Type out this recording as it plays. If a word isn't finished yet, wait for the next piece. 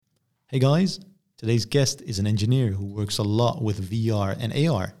Hey guys, today's guest is an engineer who works a lot with VR and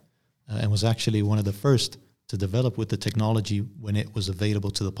AR and was actually one of the first to develop with the technology when it was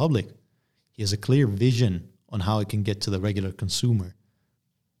available to the public. He has a clear vision on how it can get to the regular consumer.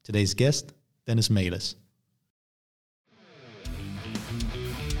 Today's guest, Dennis Melis.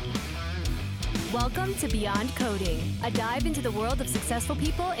 Welcome to Beyond Coding, a dive into the world of successful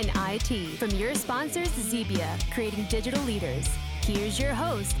people in IT. From your sponsors, Zebia, creating digital leaders. Here's your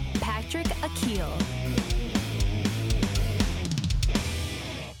host, Patrick Akil.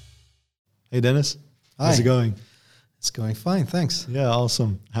 Hey Dennis, Hi. How's it going? It's going fine, thanks. Yeah,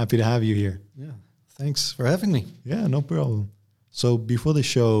 awesome. Happy to have you here. Yeah, thanks for having me. Yeah, no problem. So before the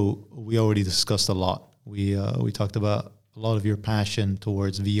show, we already discussed a lot. We talked about a lot of your passion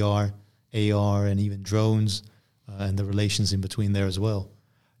towards VR, AR, and even drones, and the relations in between there as well.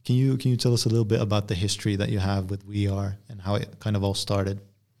 Can you tell us a little bit about the history that you have with VR and how it kind of all started?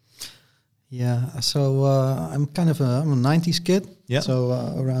 Yeah, so I'm a 90s kid. Yeah. So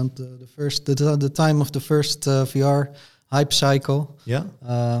around the time of the first VR hype cycle. Yeah.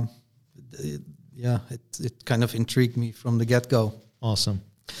 It kind of intrigued me from the get-go. Awesome.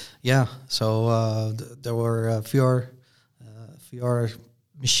 Yeah. So there were VR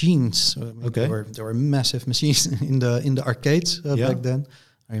machines. Okay. There were massive machines in the arcades back then.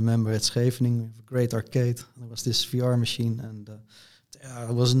 I remember at Scheveningen, we have a great arcade. There was this VR machine, and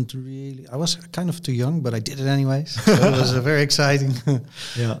I was kind of too young, but I did it anyways. So it was very exciting.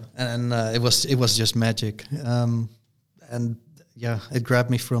 Yeah. And it was just magic. And yeah, it grabbed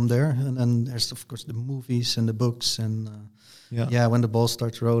me from there. And then there's, of course, the movies and the books. And when the ball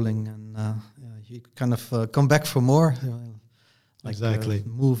starts rolling, and you kind of come back for more. Like exactly.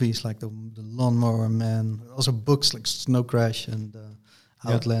 Movies like the Lawnmower Man, also books like Snow Crash and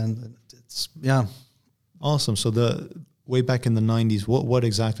Outland. It's Awesome. So way back in the 90s, what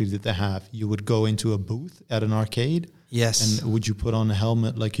exactly did they have? You would go into a booth at an arcade? Yes. And would you put on a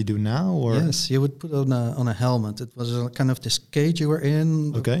helmet like you do now? Or? Yes, you would put on a helmet. It was kind of this cage you were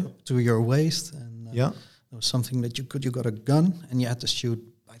in to your waist. And there was something that you got a gun and you had to shoot,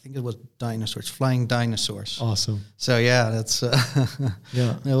 I think it was dinosaurs, flying dinosaurs. Awesome. So that's,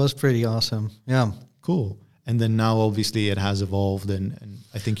 it was pretty awesome. Yeah. Cool. And then now obviously it has evolved and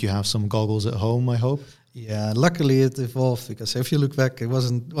I think you have some goggles at home, I hope. Yeah, luckily it evolved because if you look back, it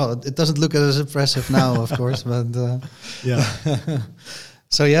doesn't look as impressive now, of course, but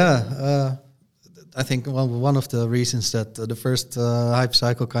So I think one of the reasons that the first hype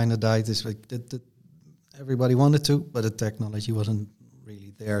cycle kind of died is like that everybody wanted to, but the technology wasn't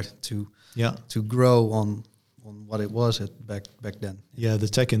really there to grow on what it was back then. Yeah, the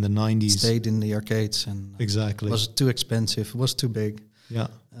tech in the 90s stayed in the arcades and exactly was too expensive, it was too big. Yeah.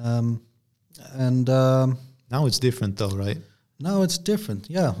 And now it's different though, right? Now it's different,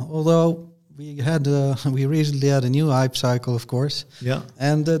 yeah. Although we recently had a new hype cycle, of course. Yeah.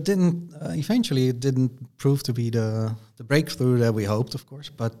 And eventually it didn't prove to be the breakthrough that we hoped, of course.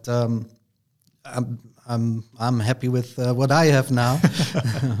 But I'm happy with what I have now.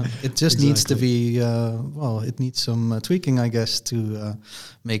 It just needs to be it needs some tweaking, I guess, to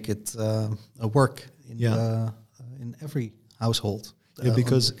make it work in every household.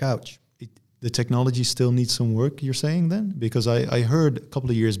 Because on the couch. The technology still needs some work, you're saying then? Because I heard a couple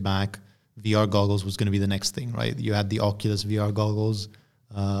of years back, VR goggles was going to be the next thing, right? You had the Oculus VR goggles.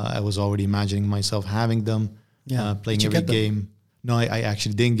 I was already imagining myself having them, playing every game. No, I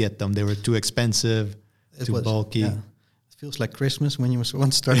actually didn't get them. They were too expensive, too bulky. Yeah. It feels like Christmas when you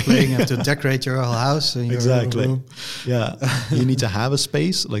once start playing. You have to decorate your whole house. And exactly. Room. Yeah. You need to have a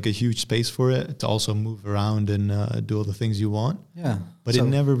space, like a huge space for it, to also move around and do all the things you want. Yeah. But it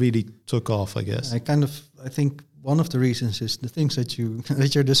never really took off, I guess. I think one of the reasons is the things that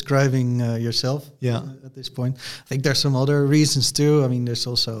you're describing yourself. Yeah. At this point, I think there's some other reasons too. I mean, there's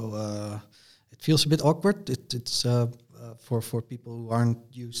also it feels a bit awkward. It's for people who aren't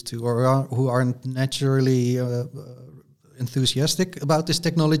used to or who aren't naturally enthusiastic about this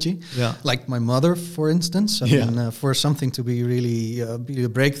technology. Yeah. Like my mother, for instance. I mean, for something to be really be a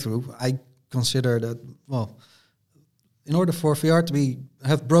breakthrough, I consider that, in order for VR to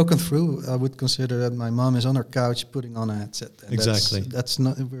have broken through, I would consider that my mom is on her couch putting on a headset. And exactly. That's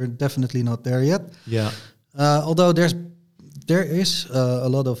not. We're definitely not there yet. Yeah. Although there is a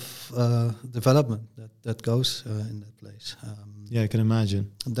lot of development that goes in that place. I can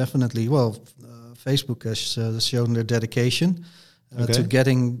imagine. Definitely. Well, Facebook has shown their dedication to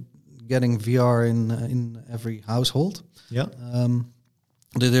getting VR in every household. Yeah.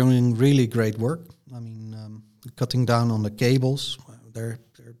 They're doing really great work. I mean, cutting down on the cables. Their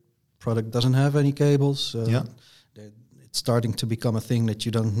product doesn't have any cables. it's starting to become a thing that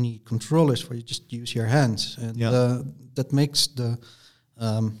you don't need controllers for. You just use your hands, and that makes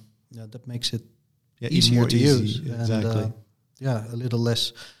it easier to use. Exactly. And, a little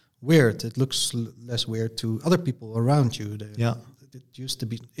less weird. It looks less weird to other people around you. It used to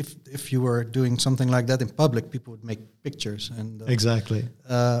be if you were doing something like that in public, people would make pictures, and exactly.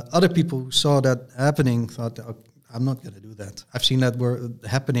 Other people who saw that happening thought, I'm not going to do that. I've seen that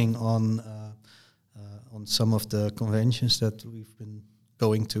happening on some of the conventions that we've been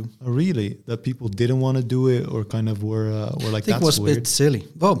going to. Oh, really? That people didn't want to do it, or kind of were like, I think that's it was weird. a bit silly.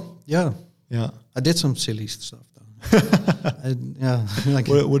 Well, yeah. I did some silly stuff though.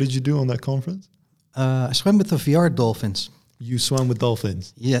 What did you do on that conference? I swam with the VR dolphins. You swam with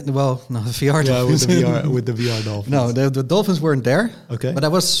dolphins? Yeah, well, no, the VR dolphins. with the VR dolphins. No, the dolphins weren't there. Okay. But I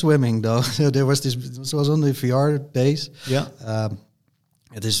was swimming though. There was this was on the VR days. Yeah.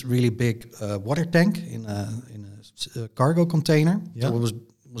 This really big water tank in a cargo container. Yeah. So it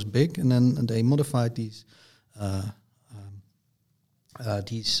was big, and then they modified these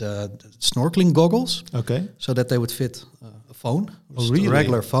snorkeling goggles. Okay. So that they would fit a phone. Really? A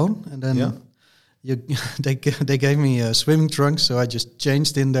regular phone, and then they gave me swimming trunks, so I just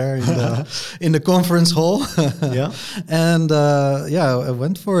changed in there in the conference hall. Yeah. And I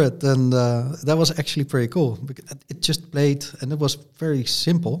went for it, and that was actually pretty cool. Because it just played, and it was very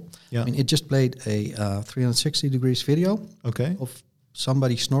simple. Yeah. I mean, it just played a 360 degrees video. Okay. Of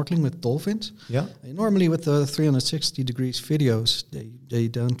somebody snorkeling with dolphins. Yeah. And normally with the 360 degrees videos, they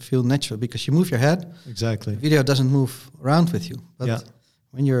don't feel natural because you move your head. Exactly. The video doesn't move around with you. But Yeah.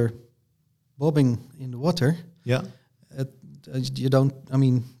 when you're bobbing in the water, Yeah. you don't. I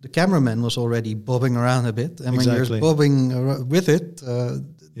mean, the cameraman was already bobbing around a bit, and when Exactly. you're bobbing with it,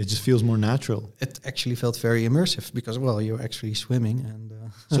 It just feels more natural. it actually felt very immersive because, well, you're actually swimming, and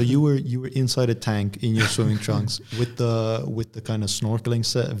So you were inside a tank in your swimming trunks with the kind of snorkeling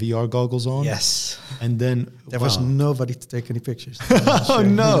set, VR goggles on. yes, And then there was nobody to take any pictures. Oh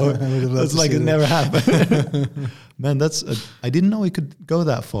no, I would have loved that's to like see it that. never happened. Man, I didn't know it could go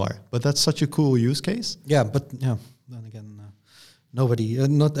that far, but that's such a cool use case. Yeah, but then again,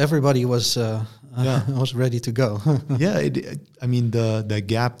 not everybody was was ready to go. Yeah, I mean the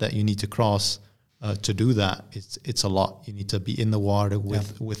gap that you need to cross to do that, it's a lot. You need to be in the water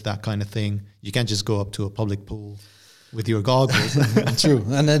with that kind of thing. You can't just go up to a public pool with your goggles. True,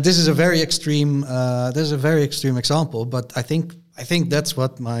 and this is a very extreme. This is a very extreme example, but I think that's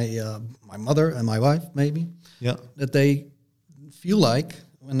what my mother and my wife maybe that they feel like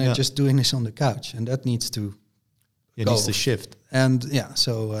when they're just doing this on the couch, and that needs to It needs to shift. And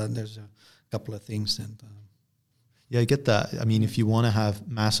so there's a couple of things. And I get that. I mean, if you want to have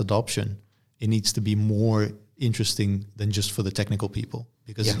mass adoption, it needs to be more interesting than just for the technical people.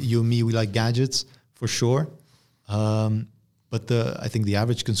 Because you and me, we like gadgets for sure. But I think the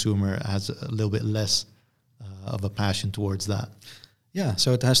average consumer has a little bit less of a passion towards that. Yeah,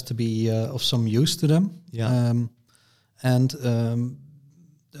 so it has to be of some use to them. Yeah.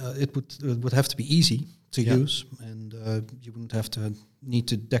 It would have to be easy to use, and you wouldn't have to need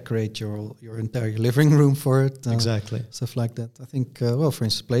to decorate your entire living room for it. Exactly. Stuff like that. I think, for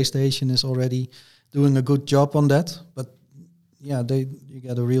instance, PlayStation is already doing a good job on that. But you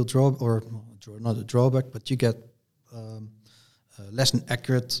get a real not a drawback, but you get less than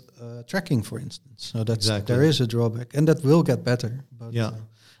accurate tracking, for instance. So there is a drawback, and that will get better. But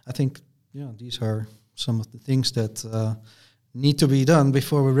I think these are some of the things that need to be done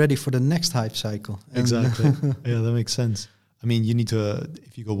before we're ready for the next hype cycle. Exactly. Yeah, that makes sense. I mean, you need to,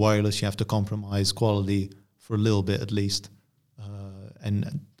 if you go wireless, you have to compromise quality for a little bit at least.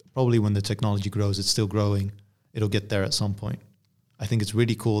 And probably when the technology grows, it's still growing, it'll get there at some point. I think it's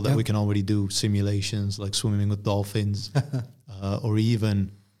really cool that we can already do simulations like swimming with dolphins, or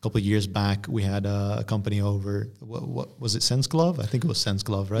even a couple of years back, we had a company over, what was it, Sense Glove? I think it was Sense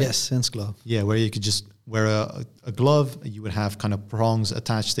Glove, right? Yes, Sense Glove. Yeah, where you could just wear a glove, you would have kind of prongs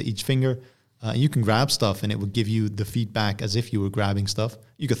attached to each finger. You can grab stuff and it would give you the feedback as if you were grabbing stuff.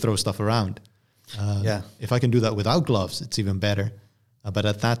 You could throw stuff around. If I can do that without gloves, it's even better. But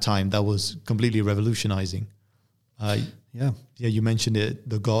at that time, that was completely revolutionizing. You mentioned it.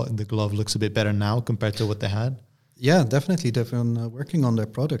 The glove looks a bit better now compared to what they had. Yeah, definitely. They've been working on their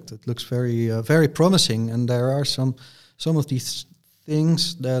product. It looks very, very promising, and there are some of these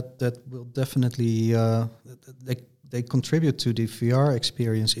things that will definitely they contribute to the VR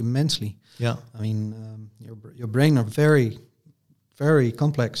experience immensely. Yeah, I mean, your brain are very, very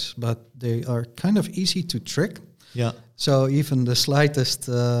complex, but they are kind of easy to trick. Yeah. So even the slightest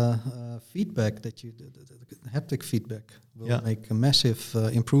feedback the haptic feedback will make a massive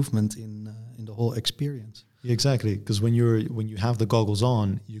improvement in the whole experience. Exactly, because when you have the goggles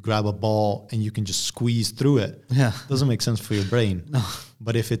on, you grab a ball and you can just squeeze through it. Yeah. Doesn't make sense for your brain. No.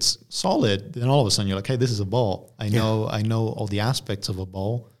 But if it's solid, then all of a sudden you're like, hey, this is a ball. I know all the aspects of a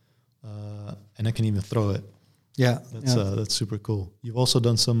ball, and I can even throw it. Yeah. That's super cool. You've also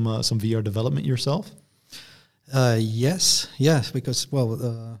done some VR development yourself? Yes, because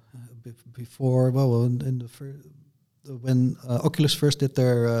before in the first. When Oculus first did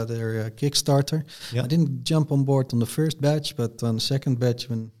their Kickstarter, I didn't jump on board on the first batch, but on the second batch,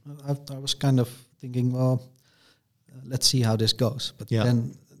 when I was kind of thinking, let's see how this goes. But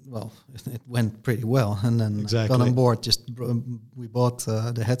then, it went pretty well, and then got on board. We bought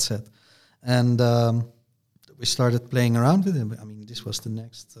the headset, and we started playing around with it. I mean, this was the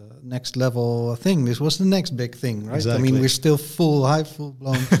next level thing. This was the next big thing, right? Exactly. I mean, we're still full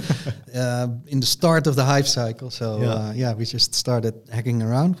blown in the start of the hype cycle. So we just started hacking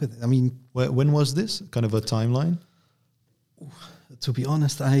around with it. I mean, when was this? Kind of a timeline? To be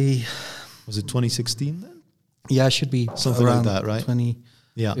honest, was it 2016 then? Yeah, it should be something around like that, right?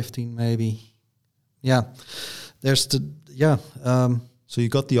 2015 maybe. Yeah, there's so you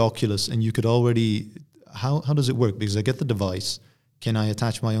got the Oculus, and you could already. How does it work? Because I get the device. Can I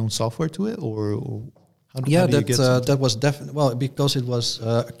attach my own software to it, or how do you get that was definitely because it was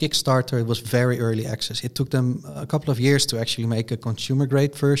a Kickstarter. It was very early access. It took them a couple of years to actually make a consumer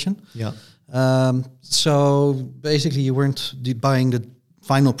grade version. Yeah. So basically, you weren't buying the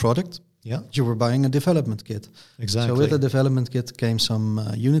final product. Yeah. You were buying a development kit. Exactly. So with the development kit came some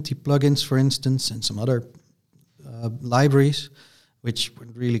Unity plugins, for instance, and some other libraries, which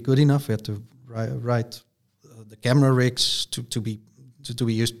weren't really good enough. We had to write the camera rigs to be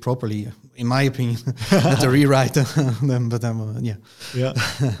used properly, in my opinion. Had to rewrite them, but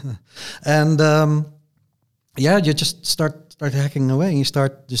and you just start hacking away, and you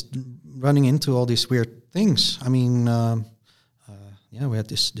start just running into all these weird things. I mean, we had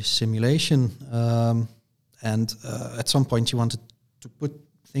this simulation, and at some point you wanted to put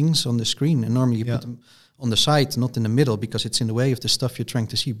things on the screen, and normally you put them on the side, not in the middle, because it's in the way of the stuff you're trying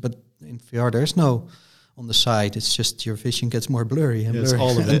to see. But in VR, there's no on the side. It's just your vision gets more blurry and blurry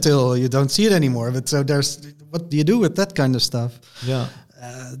all of it. until you don't see it anymore. But so what do you do with that kind of stuff? Yeah.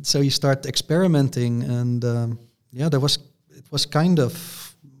 So you start experimenting, and it was kind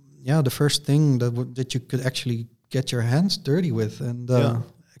of the first thing that you could actually get your hands dirty with and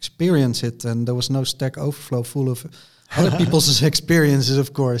experience it. And there was no Stack Overflow full of other people's experiences,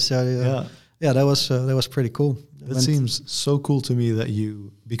 of course. That was pretty cool. It seems so cool to me that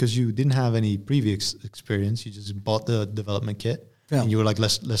because you didn't have any previous experience, you just bought the development kit and you were like,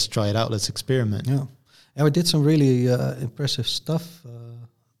 let's try it out, let's experiment. Yeah, we did some really impressive stuff.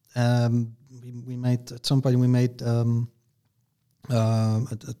 We made at some point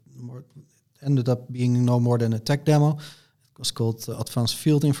ended up being no more than a tech demo. It was called Advanced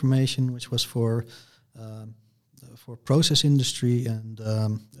Field Information, which was for process industry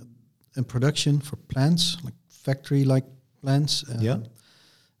and production for plants, like factory-like plants.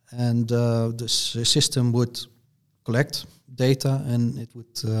 And the system would collect data, and it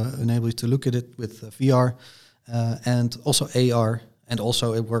would enable you to look at it with VR and also AR. And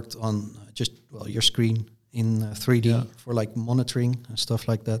also it worked on your screen in 3D for like monitoring and stuff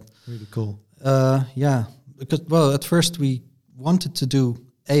like that. Really cool. Because at first we wanted to do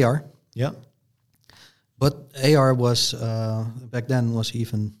AR. Yeah. But AR was back then was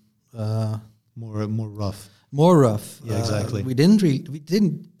even more rough. More rough. Yeah, exactly. We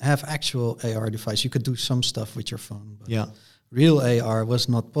didn't have actual AR device. You could do some stuff with your phone. But real AR was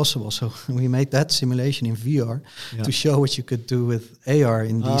not possible. So we made that simulation in VR to show what you could do with AR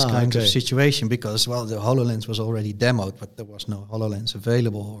in these kinds of situations. Because the HoloLens was already demoed, but there was no HoloLens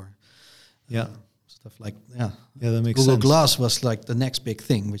available or stuff like that makes Google sense. Glass was like the next big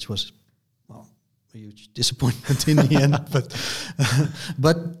thing, which was a huge disappointment in the end,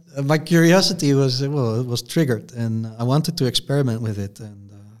 but my curiosity was triggered, and I wanted to experiment with it, and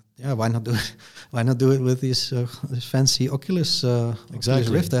why not do it? Why not do it with this fancy Oculus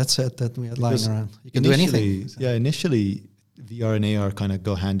Rift headset that we had lying around? You can do anything. Yeah, initially VR and AR kind of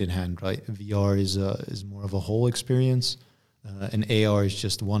go hand in hand, right? VR is more of a whole experience, and AR is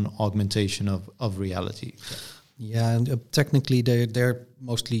just one augmentation of reality. Yeah, and technically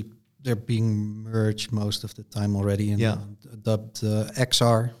they're being merged most of the time already and dubbed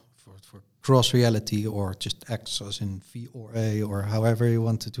XR for cross reality, or just X as in VRA, or however you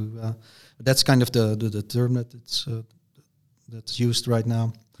want to do. That's kind of the term that's used right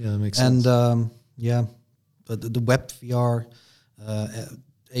now. Yeah, that makes sense. And but the web VR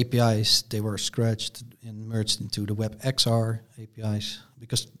APIs, they were scratched and merged into the web XR APIs,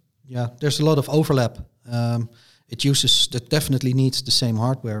 because there's a lot of overlap. It definitely needs the same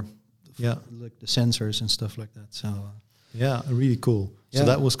hardware, like the sensors and stuff like that. So yeah, really cool. So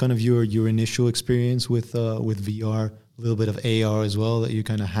that was kind of your initial experience with VR, a little bit of AR as well, that you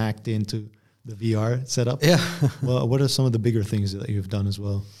kind of hacked into the VR setup. Yeah. Well, what are some of the bigger things that you've done as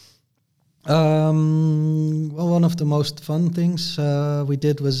well? Well, one of the most fun things we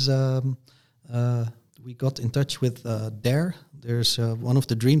did was we got in touch with DARE. There's one of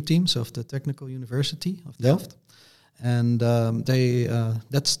the dream teams of the Technical University of Delft. And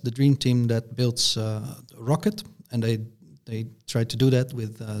that's the dream team that builds a rocket, and they tried to do that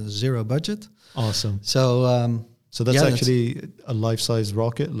with zero budget. Awesome. So so that's actually a life-size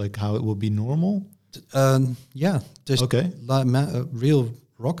rocket, like how it would be normal? Just a real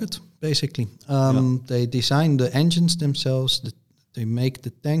rocket, basically. They design the engines themselves, they make the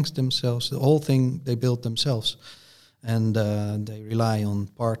tanks themselves, the whole thing they build themselves. And they rely on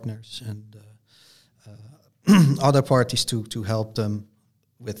partners and other parties to help them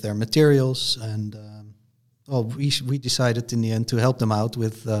with their materials. And we decided in the end to help them out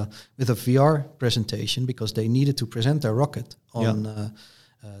with a VR presentation, because they needed to present their rocket on the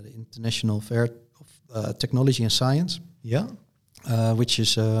International Fair of Technology and Science. Yeah. Which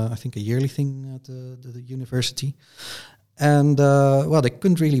is, I think, a yearly thing at the university. And, they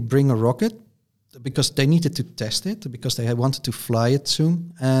couldn't really bring a rocket because they needed to test it, because they had wanted to fly it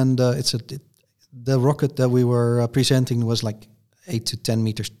soon. And the rocket that we were presenting was like 8 to 10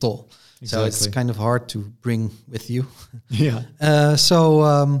 meters tall. Exactly. So it's kind of hard to bring with you. Yeah.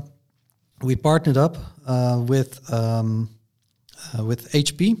 So we partnered up with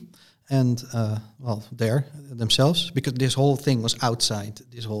HP and DARE themselves, because this whole thing was outside.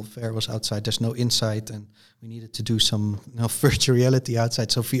 This whole fair was outside. There's no inside, and we needed to do some virtual reality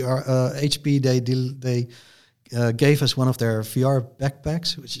outside. So VR, HP, they gave us one of their VR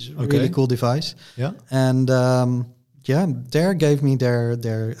backpacks, which is a really cool device. Yeah. And DARE gave me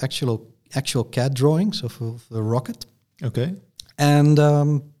their actual CAD drawings of the rocket. Okay. And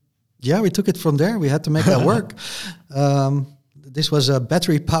we took it from there. We had to make that work. This was a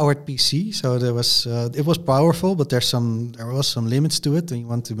battery-powered PC, so it was powerful, but there was some limits to it, and you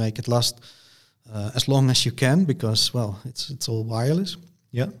want to make it last as long as you can, because it's all wireless.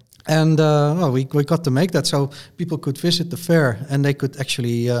 Yeah. And we got to make that so people could visit the fair, and they could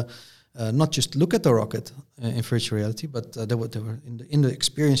actually not just look at the rocket in virtual reality, but they were in the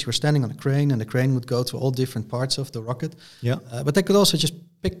experience. You were standing on a crane, and the crane would go to all different parts of the rocket. Yeah. But they could also just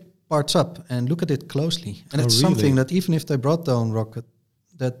pick parts up and look at it closely. And it's something that even if they brought their own rocket,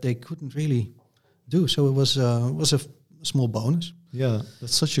 that they couldn't really do. So it was a small bonus. Yeah,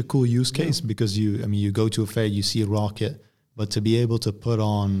 that's such a cool use case, because you go to a fair, you see a rocket, but to be able to put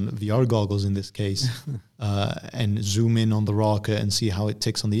on VR goggles in this case and zoom in on the rocket and see how it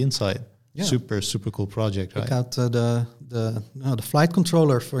ticks on the inside. Yeah. Super cool project, right? Look out the flight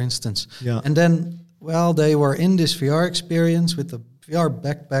controller, for instance. Yeah. And then, they were in this VR experience with the VR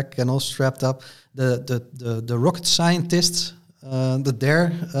backpack and all strapped up. The rocket scientists, the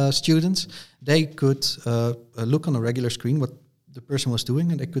DARE students, they could look on a regular screen what the person was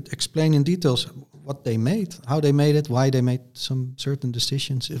doing, and they could explain in details what they made, how they made it, why they made some certain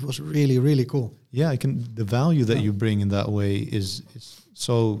decisions. It was really, really cool. Yeah, the value that you bring in that way is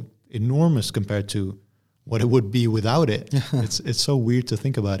so enormous compared to what it would be without it. It's so weird to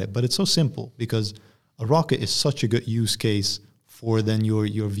think about it, but it's so simple, because a rocket is such a good use case for then your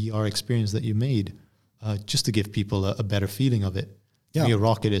VR experience that you made, just to give people a better feeling of it. Yeah. A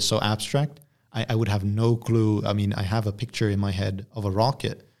rocket is so abstract. I would have no clue. I mean, I have a picture in my head of a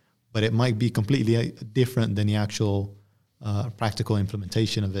rocket, but it might be completely different than the actual practical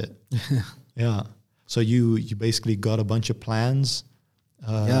implementation of it. Yeah. So you basically got a bunch of plans.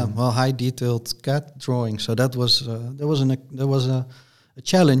 High detailed CAD drawing. So that was a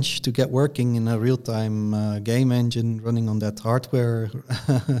challenge to get working in a real time game engine running on that hardware.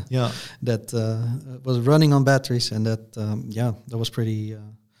 That was running on batteries, and that was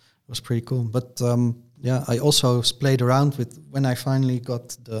pretty cool. But I also played around with, when I finally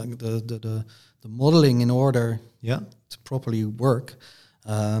got the modeling in order to properly work.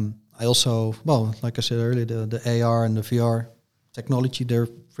 I also, like I said earlier, the AR and the VR technology, they're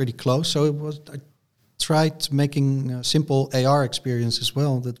pretty close. So I tried making simple AR experience as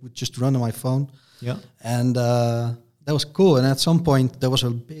well that would just run on my phone. Yeah. And that was cool. And at some point there was a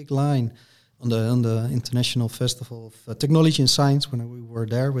big line on the International Festival of Technology and Science when we were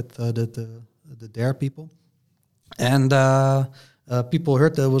there with the DARE people. And people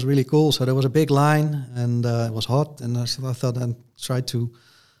heard that it was really cool. So there was a big line, and it was hot. And I thought I'd try to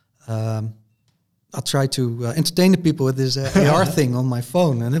I tried to entertain the people with this AR thing on my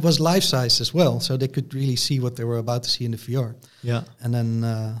phone, and it was life size as well, so they could really see what they were about to see in the VR. Yeah. And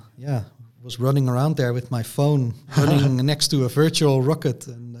then, was running around there with my phone, running next to a virtual rocket,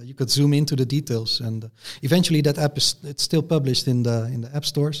 and you could zoom into the details. And eventually, that app it's still published in the app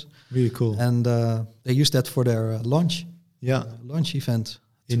stores. Really cool. And they use that for their launch. Yeah. Launch event.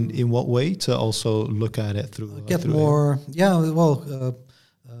 In what way? To also look at it through Get through more. AR? Yeah. Well.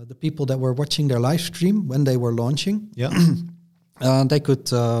 The people that were watching their live stream when they were launching, they could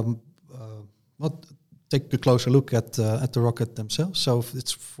take a closer look at the rocket themselves. So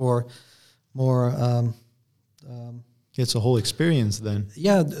it's for more. It's a whole experience then.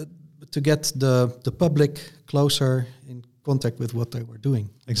 Yeah, to get the public closer in contact with what they were doing.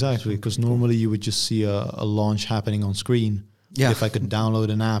 Exactly, because normally you would just see a launch happening on screen. Yeah. If I could download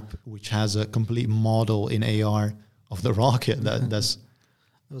an app which has a complete model in AR of the rocket, that's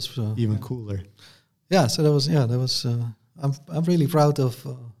was even cooler. Yeah, so that was. I'm really proud of.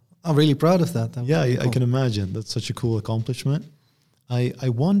 I'm really proud of that. I can imagine. That's such a cool accomplishment. I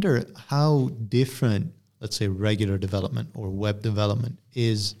wonder how different, let's say, regular development or web development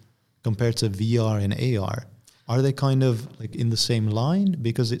is compared to VR and AR. Are they kind of like in the same line?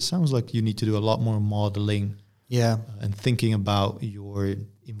 Because it sounds like you need to do a lot more modeling. Yeah. And thinking about your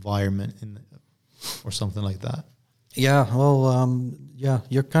environment or something like that. Yeah, well,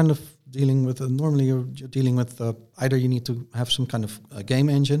 you're kind of dealing with, normally you're dealing with either you need to have some kind of game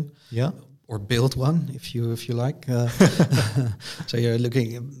engine, or build one if you like. So you're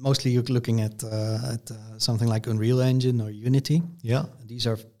looking at something like Unreal Engine or Unity. Yeah, these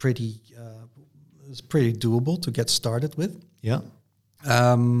are pretty doable to get started with. Yeah.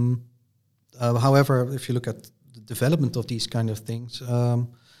 However, if you look at the development of these kind of things,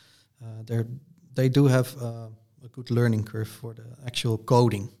 they do have a good learning curve for the actual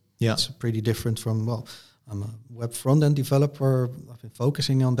coding. Yeah. It's pretty different from, I'm a web front-end developer. I've been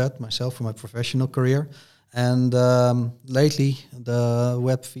focusing on that myself for my professional career. And lately, the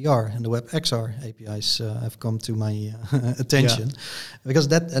web VR and the web XR APIs have come to my attention, because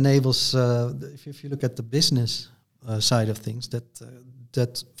that enables, if you look at the business side of things,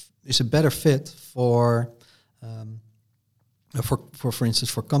 that is a better fit for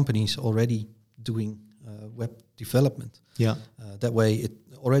instance, for companies already doing web development. Yeah. That way it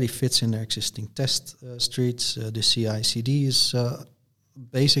already fits in their existing test streets. The CI/CD is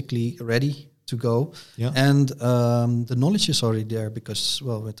basically ready to go. Yeah. And the knowledge is already there because,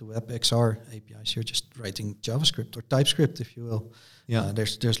 with the web XR APIs, you're just writing JavaScript or TypeScript, if you will. Yeah.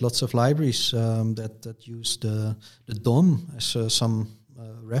 There's lots of libraries that use the DOM as some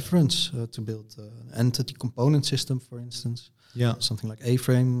reference to build an entity component system, for instance. Yeah. Something like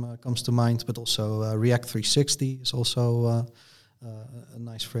A-Frame comes to mind, but also React 360 is also a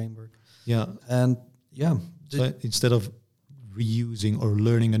nice framework. Yeah. And so instead of reusing or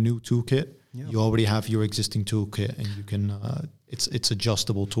learning a new toolkit, you already have your existing toolkit, and you can it's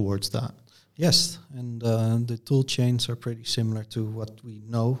adjustable towards that. Yes, and the tool chains are pretty similar to what we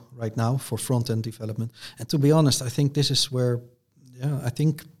know right now for front-end development. And to be honest, I think this is where I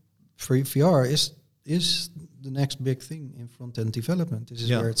think VR is the next big thing in front-end development. This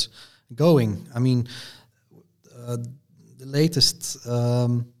is where it's going. I mean, the latest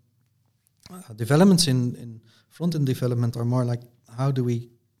developments in front-end development are more like, how do we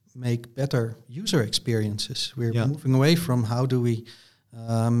make better user experiences? We're moving away from how do we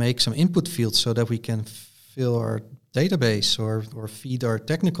make some input fields so that we can fill our database or feed our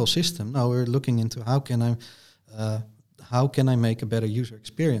technical system. Now we're looking into how can I make a better user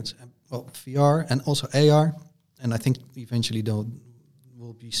experience? Well, VR and also AR, and I think eventually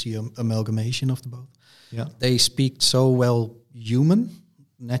we'll see an amalgamation of the both. Yeah, they speak so well human,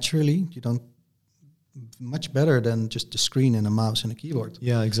 naturally. You don't much better than just a screen and a mouse and a keyboard.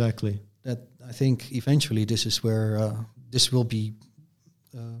 Yeah, exactly. That I think eventually this is where this will be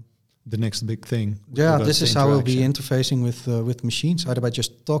the next big thing. Yeah, this is how we'll be interfacing with machines, either by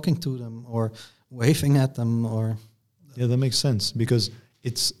just talking to them or waving at them, or. Yeah, that makes sense, because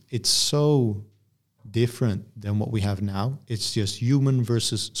it's so different than what we have now. It's just human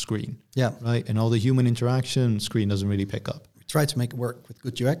versus screen. Yeah. Right? And all the human interaction, screen doesn't really pick up. We try to make it work with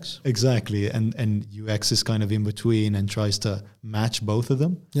good UX. Exactly. And UX is kind of in between and tries to match both of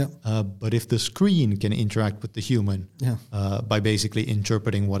them. Yeah. But if the screen can interact with the human by basically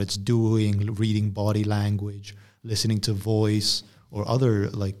interpreting what it's doing, reading body language, listening to voice or other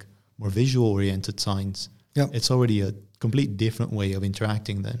like more visual oriented signs, it's already a complete different way of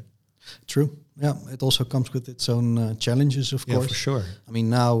interacting then. True. Yeah, it also comes with its own challenges, of course. Yeah, for sure. I mean,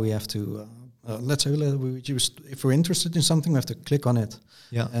 now we have to let's say if we're interested in something, we have to click on it.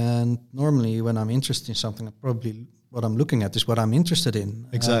 Yeah. And normally when I'm interested in something, probably what I'm looking at is what I'm interested in.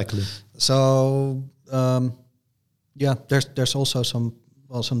 Exactly. There's also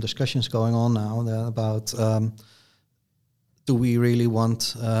some discussions going on now about do we really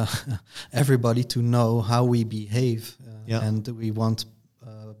want everybody to know how we behave, and do we want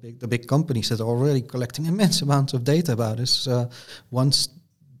the big companies that are already collecting immense amounts of data about us?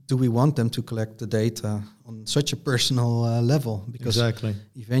 Do we want them to collect the data on such a personal level? Because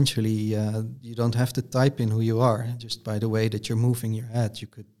eventually you don't have to type in who you are. Just by the way that you're moving your head, you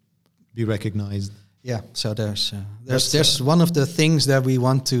could be recognized. Yeah. So there's one of the things that we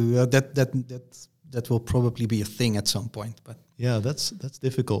want to that will probably be a thing at some point. But yeah, that's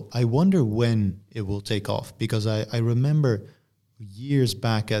difficult. I wonder when it will take off, because I remember years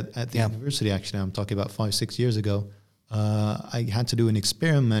back at the university. Actually, I'm talking about 5-6 years ago. I had to do an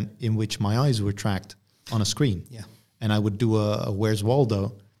experiment in which my eyes were tracked on a screen. Yeah. And I would do a Where's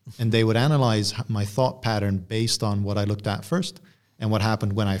Waldo, and they would analyze my thought pattern based on what I looked at first and what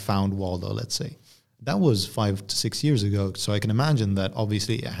happened when I found Waldo, let's say. That was 5 to 6 years ago. So I can imagine that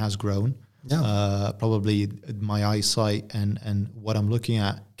obviously it has grown. Yeah. Probably my eyesight and what I'm looking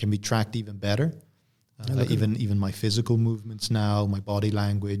at can be tracked even better. Even my physical movements now, my body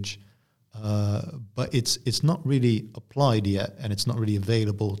language. But it's not really applied yet, and it's not really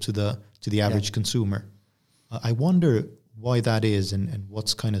available to the average consumer. I wonder why that is, and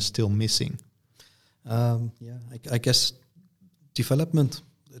what's kind of still missing. I guess development.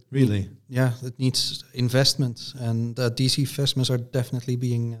 Really? It needs investment, and these investments are definitely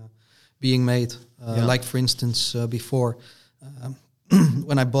being made. Like for instance, before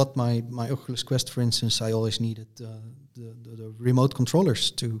when I bought my Oculus Quest, for instance, I always needed the remote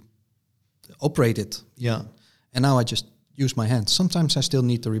controllers to operate it. Yeah. And now I just use my hands. Sometimes I still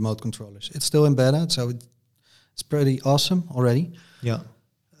need the remote controllers. It's still embedded, so it's pretty awesome already. Yeah.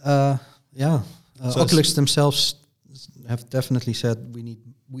 Oculus themselves have definitely said we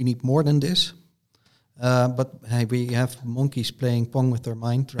need more than this. But hey, we have monkeys playing Pong with their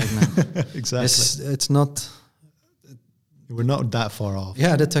mind right now. Exactly. It's not. We're not that far off.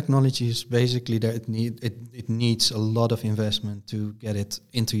 Yeah, the technology is basically there. It needs a lot of investment to get it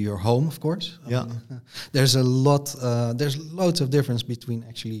into your home, of course. Yeah. There's loads of difference between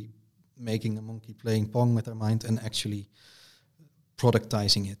actually making a monkey playing Pong with their mind and actually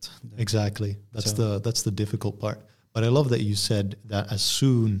productizing it. Exactly. That's the difficult part. But I love that you said that as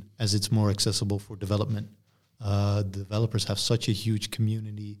soon as it's more accessible for development, developers have such a huge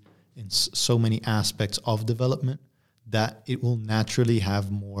community in so many aspects of development that it will naturally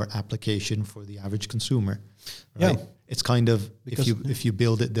have more application for the average consumer. Right? Yeah. It's kind of, if you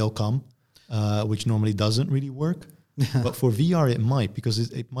build it, they'll come, which normally doesn't really work. But for VR, it might,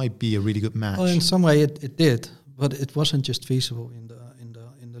 because it might be a really good match. Well, in some way it did, but it wasn't just feasible in the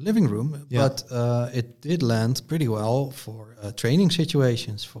living room. Yeah. But it did land pretty well for training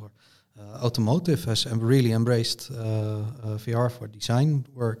situations. For automotive has really embraced VR for design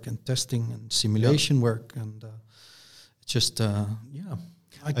work and testing and simulation work, and just I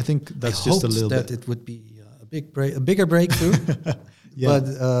think that's just a little bit. It would be a bigger breakthrough. But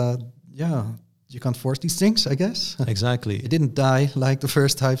you can't force these things, I guess. Exactly. It didn't die like the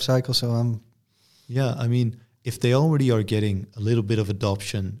first hype cycle, so I mean, if they already are getting a little bit of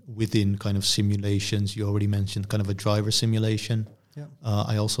adoption within kind of simulations, you already mentioned kind of a driver simulation. Yeah.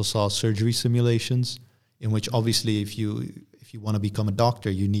 I also saw surgery simulations, in which obviously if you want to become a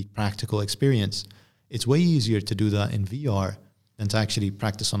doctor, you need practical experience. It's way easier to do that in VR than to actually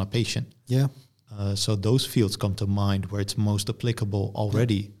practice on a patient. Yeah. So those fields come to mind where it's most applicable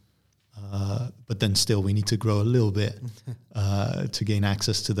already. But then still we need to grow a little bit to gain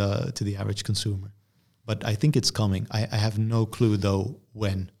access to the average consumer. But I think it's coming. I have no clue though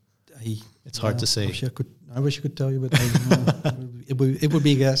when. It's hard to say. I wish I could tell you, but it would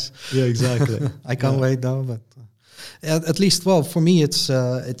be a guess. Yeah, exactly. I can't wait though, but at least, well, for me, it's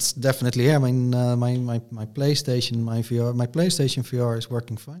definitely here. I mean, my PlayStation VR is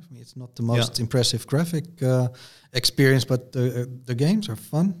working fine for me. It's not the most impressive graphic experience, but the games are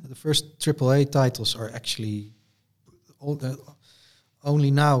fun. The first AAA titles are actually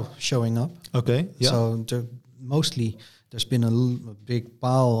only now showing up. Okay. Yeah. So mostly there's been a big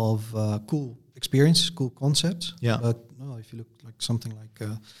pile of cool experiences, cool concepts. Yeah. But if you look like something like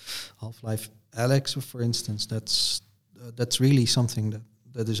Half-Life Alyx, for instance, that's really something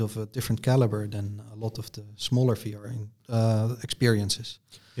that is of a different caliber than a lot of the smaller VR experiences.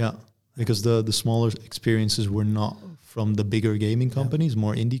 Yeah, because the smaller experiences were not from the bigger gaming companies,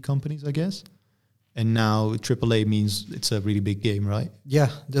 more indie companies, I guess. And now AAA means it's a really big game, right? Yeah,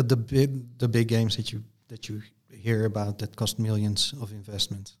 the big games that you hear about that cost millions of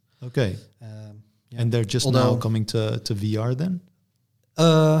investment. Okay. Yeah. And they're just now coming to VR then?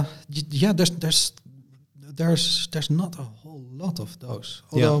 Yeah, there's not a whole lot of those.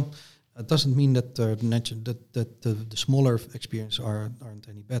 Although it doesn't mean that the smaller experience aren't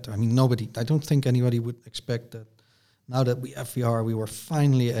any better. I mean, I don't think anybody would expect that now that we have VR, we were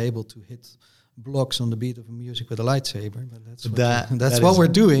finally able to hit blocks on the beat of music with a lightsaber. But that's what we're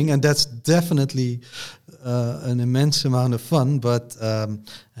doing, and that's definitely an immense amount of fun. But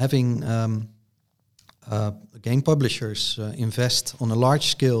having game publishers invest on a large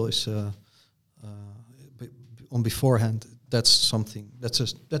scale is on beforehand. That's a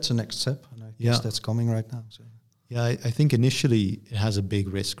next step, and I guess that's coming right now. So. Yeah, I think initially it has a big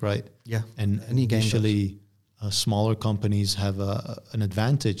risk, right? Yeah, and initially smaller companies have an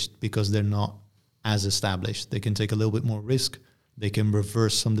advantage because they're not as established. They can take a little bit more risk. They can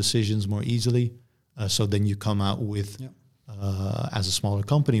reverse some decisions more easily. So then you come out with, as a smaller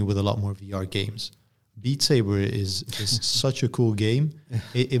company, with a lot more VR games. Beat Saber is such a cool game.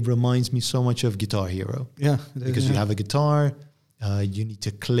 It reminds me so much of Guitar Hero. Yeah. Because you have a guitar, you need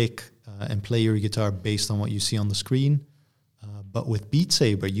to click and play your guitar based on what you see on the screen. But with Beat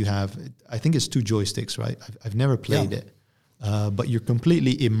Saber, you have, I think it's 2 joysticks, right? I've never played it. But you're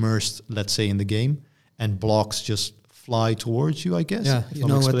completely immersed, let's say, in the game, and blocks just fly towards you, I guess. Yeah, you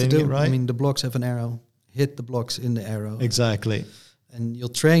know what to do. Right? I mean, the blocks have an arrow. Hit the blocks in the arrow. Exactly. And you'll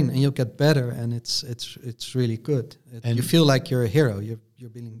train and you'll get better, and it's really good. And you feel like you're a hero. You're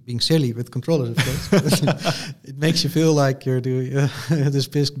being silly with controllers, of course. It makes you feel like you're doing this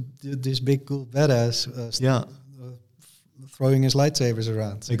big cool badass. Throwing his lightsabers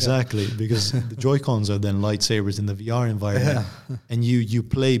around. Exactly, because the Joy-Cons are then lightsabers in the VR environment, and you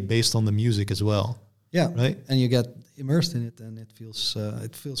play based on the music as well. Yeah, right. And you get immersed in it, and it feels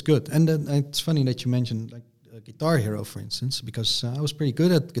good. And then it's funny that you mentioned like Guitar Hero, for instance, because I was pretty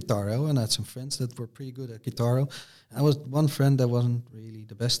good at Guitar Hero, and I had some friends that were pretty good at Guitar Hero. I was one friend that wasn't really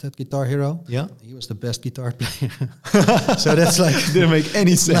the best at Guitar Hero. Yeah, he was the best guitar player. So that's like didn't make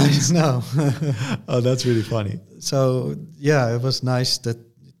any sense. No. Oh, that's really funny. So yeah, it was nice that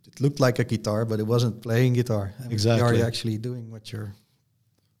it looked like a guitar, but it wasn't playing guitar. I mean, exactly. You're actually doing what you're.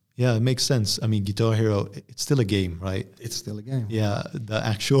 Yeah, it makes sense. I mean, Guitar Hero, it's still a game, right? It's still a game. Yeah, the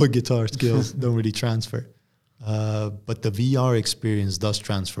actual guitar skills don't really transfer. But the VR experience does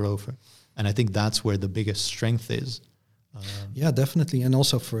transfer over. And I think that's where the biggest strength is. Yeah, definitely. And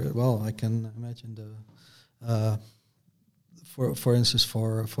also I can imagine for instance,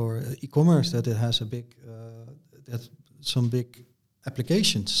 for e-commerce, that it has a big, some big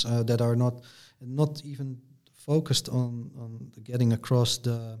applications that are not even focused on getting across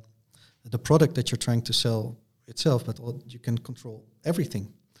the product that you're trying to sell itself, but you can control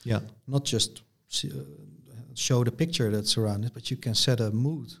everything. Yeah. Not just show the picture that's around it, but you can set a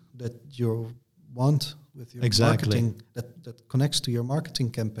mood that you want with your marketing that connects to your marketing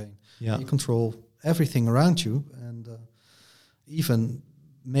campaign. Yeah. You control everything around you, and even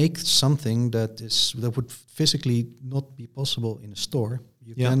make something that would physically not be possible in a store.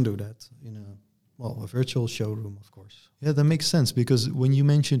 You can do that in a virtual showroom, of course. Yeah, that makes sense, because when you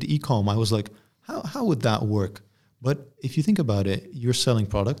mentioned e-com, I was like, how would that work? But if you think about it, you're selling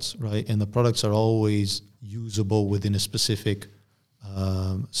products, right? And the products are always usable within a specific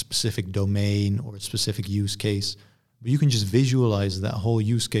domain or a specific use case. But you can just visualize that whole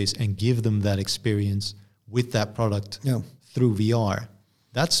use case and give them that experience with that product through VR.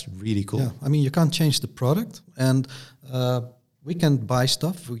 That's really cool. Yeah, I mean, you can't change the product, and we can buy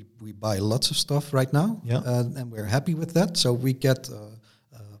stuff. We buy lots of stuff right now, and we're happy with that. So we get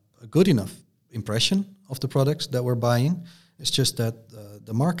a good enough impression of the products that we're buying. It's just that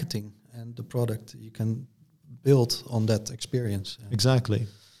the marketing and the product, you can build on that experience. Exactly.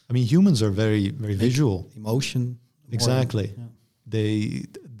 I mean, humans are very, very visual. Emotion. Exactly.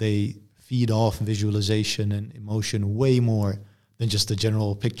 They feed off visualization and emotion way more than just a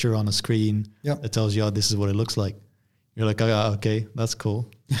general picture on a screen that tells you, this is what it looks like. You're like, okay, that's cool.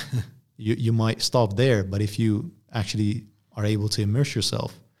 You might stop there, but if you actually are able to immerse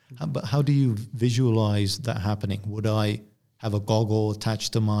yourself, how do you visualize that happening? Would I have a goggle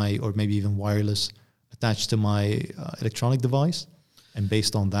attached to or maybe even wireless attached to my electronic device? And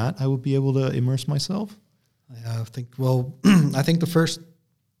based on that, I would be able to immerse myself? I think the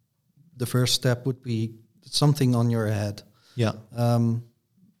first step would be something on your head. Yeah.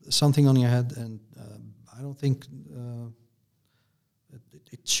 Something on your head, and I don't think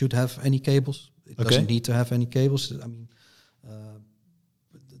it should have any cables. It doesn't need to have any cables. I mean,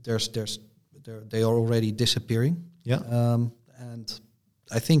 there's they are already disappearing. Yeah. And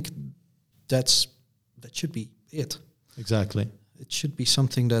I think that should be it. Exactly. It should be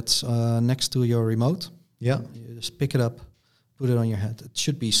something that's next to your remote. Yeah. You just pick it up, put it on your head. It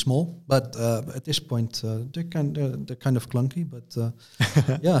should be small, but at this point they're kind of clunky. But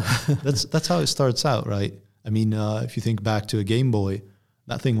yeah, that's how it starts out, right? I mean, if you think back to a Game Boy,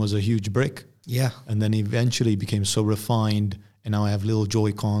 that thing was a huge brick. Yeah. And then eventually became so refined, and now I have little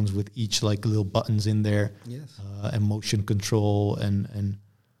Joy-Cons with each like little buttons in there, Yes. And motion control and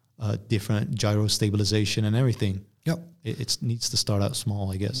different gyro stabilization and everything. Yep. It needs to start out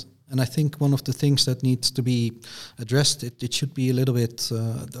small, I guess. And I think one of the things that needs to be addressed, it should be a little bit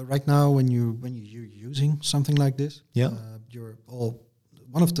right now when you're using something like this. Yeah. You're all,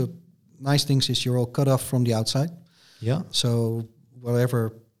 one of the nice things is you're all cut off from the outside. Yeah. So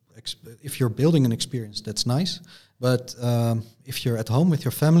whatever, if you're building an experience, that's nice. But if you're at home with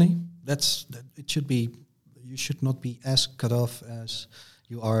your family, it should be, you should not be as cut off as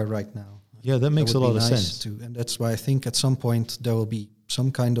you are right now. Yeah, that makes a lot of sense. Too. And that's why I think at some point there will be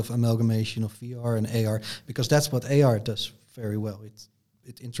some kind of amalgamation of VR and AR, because that's what AR does very well.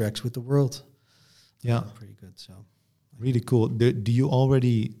 It interacts with the world. Yeah. Pretty good. So really cool. Do you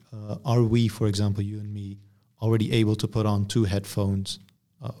already, are we, for example, you and me, already able to put on two headphones,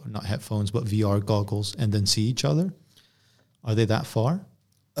 not headphones, but VR goggles and then see each other? Are they that far?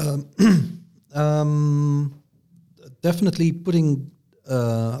 Definitely putting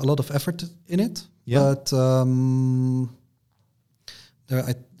a lot of effort in it. Yeah. But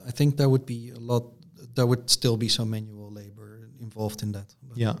I think there would be there would still be some manual labor involved in that.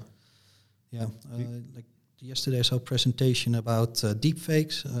 But Yeah. Yeah. Like yesterday I saw a presentation about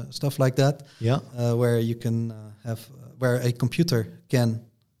deepfakes, stuff like that. Yeah. Where you can where a computer can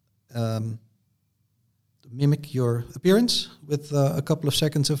mimic your appearance with a couple of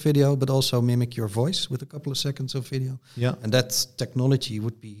seconds of video, but also mimic your voice with a couple of seconds of video. Yeah. And that technology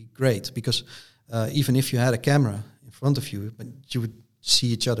would be great, because even if you had a camera in front of you, but you would see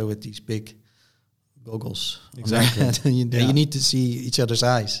each other with these big goggles. Exactly. And you need to see each other's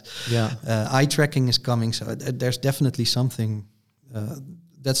eyes. Yeah. Eye tracking is coming, so there's definitely something.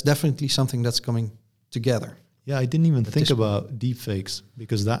 That's definitely something that's coming together. Yeah, I didn't even think about deepfakes,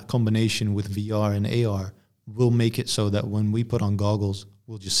 because that combination with VR and AR will make it so that when we put on goggles,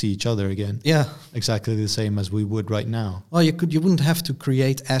 we'll just see each other again. Yeah, Exactly the same as we would right now. well, you wouldn't have to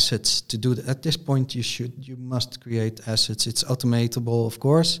create assets to do that. At this point, you must create assets. It's automatable, of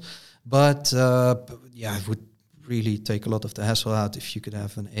course, but it would really take a lot of the hassle out if you could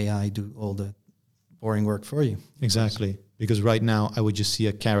have an AI do all the boring work for you. Exactly. Because right now I would just see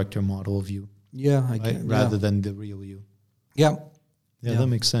a character model of you, Yeah, rather than the real you. Yeah. Yeah, that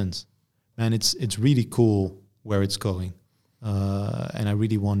makes sense. Man, it's really cool where it's going. And I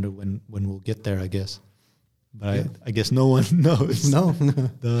really wonder when we'll get there, I guess. But I guess no one knows. No.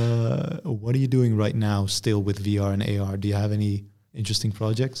 What are you doing right now still with VR and AR? Do you have any interesting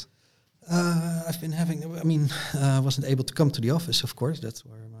projects? I've been having, I wasn't able to come to the office, of course. That's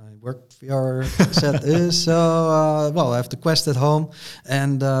where my work VR set is. So, I have the Quest at home,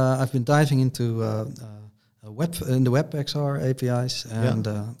 and I've been diving into the WebXR APIs, and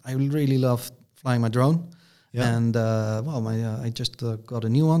I really love flying my drone. Yeah. And I just got a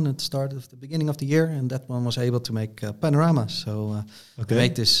new one at the beginning of the year, and that one was able to make panoramas. So I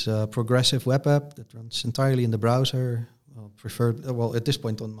make this progressive web app that runs entirely in the browser. At this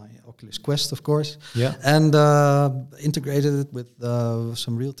point on my Oculus Quest, of course. Yeah. And integrated it with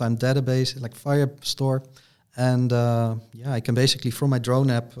some real-time database like Firestore. And I can basically, from my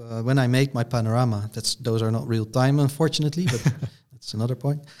drone app, when I make my panorama, those are not real-time, unfortunately, but that's another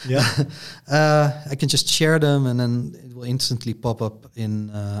point. Yeah. I can just share them, and then it will instantly pop up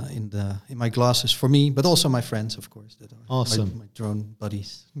in my glasses for me, but also my friends, of course, that are awesome. My drone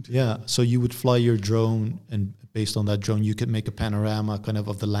buddies. Yeah. So you would fly your drone, and based on that drone, you could make a panorama kind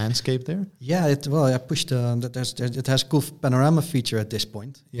of the landscape there? Yeah, I pushed it has a cool panorama feature at this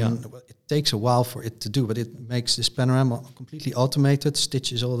point. Yeah. And it takes a while for it to do, but it makes this panorama completely automated,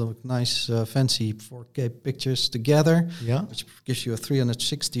 stitches all the nice fancy 4K pictures together, which gives you a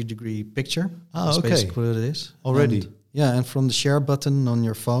 360-degree picture. That's basically what it is. Already. And from the share button on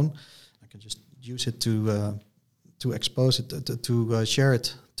your phone, I can just use it to expose it, to share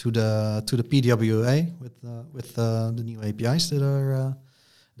it to the PWA with the new APIs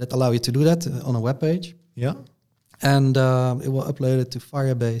that allow you to do that on a web page. Yeah, and it will upload it to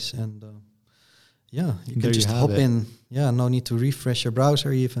Firebase, and you can just hop in. Yeah, no need to refresh your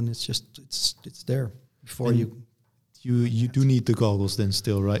browser even. It's just it's there before you. you do need the goggles then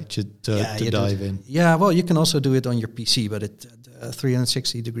still, right? To dive in. Yeah, well, you can also do it on your PC, but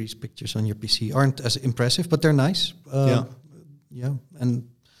 360 degrees pictures on your PC aren't as impressive, but they're nice. Yeah, and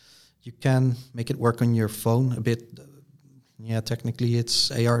you can make it work on your phone a bit. Technically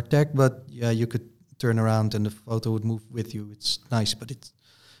it's AR tech, but yeah, you could turn around and the photo would move with you. It's nice, but it's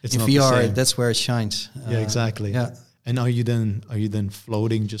in not VR. That's where it shines. Yeah, exactly. Yeah. And are you then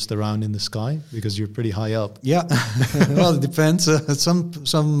floating just around in the sky because you're pretty high up? Yeah, well, it depends.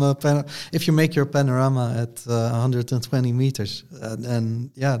 If you make your panorama at 120 meters,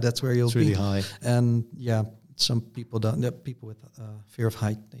 and that's where you'll be. It's really high. And some people don't. People with fear of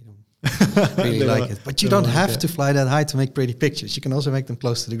height, they don't really like it. But you don't have to fly that high to make pretty pictures. You can also make them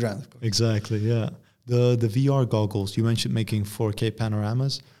close to the ground, of course. Exactly. Yeah. The VR goggles, you mentioned making 4K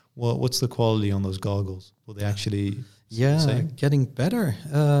panoramas. Well, what's the quality on those goggles? Will they actually getting better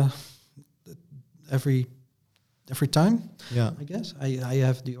every time. Yeah, I guess I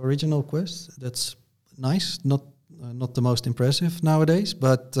have the original Quest. That's nice. Not the most impressive nowadays,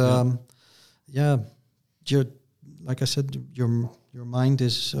 but like I said, your mind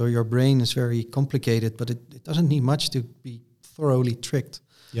is, or your brain is very complicated, but it doesn't need much to be thoroughly tricked.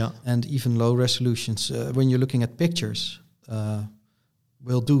 Yeah, and even low resolutions when you're looking at pictures.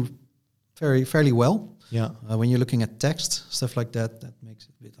 Will do fairly well. Yeah. When you're looking at text, stuff like that makes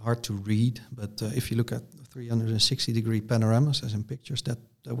it a bit hard to read. But if you look at 360-degree panoramas, as in pictures, that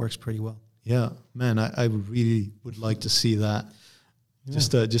works pretty well. Yeah, man, I really would like to see that,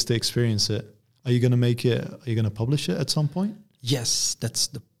 just to experience it. Are you going to make it? Are you going to publish it at some point? Yes, that's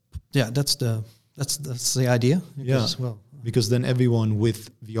the idea. Because then everyone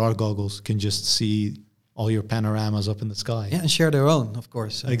with VR goggles can just see all your panoramas up in the sky. Yeah, and share their own, of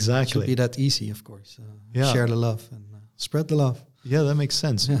course. Exactly. It should be that easy, of course. Share the love and spread the love. Yeah, that makes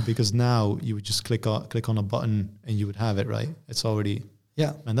sense. Yeah. Because now you would just click on a button and you would have it, right? It's already...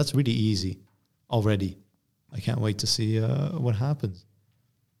 Yeah. And that's really easy already. I can't wait to see what happens.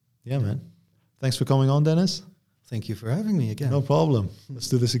 Yeah, man. Thanks for coming on, Dennis. Thank you for having me again. No problem. Let's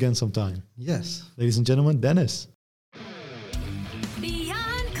do this again sometime. Yes. Ladies and gentlemen, Dennis.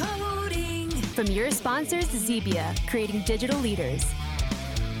 From your sponsors, Zebia, creating digital leaders.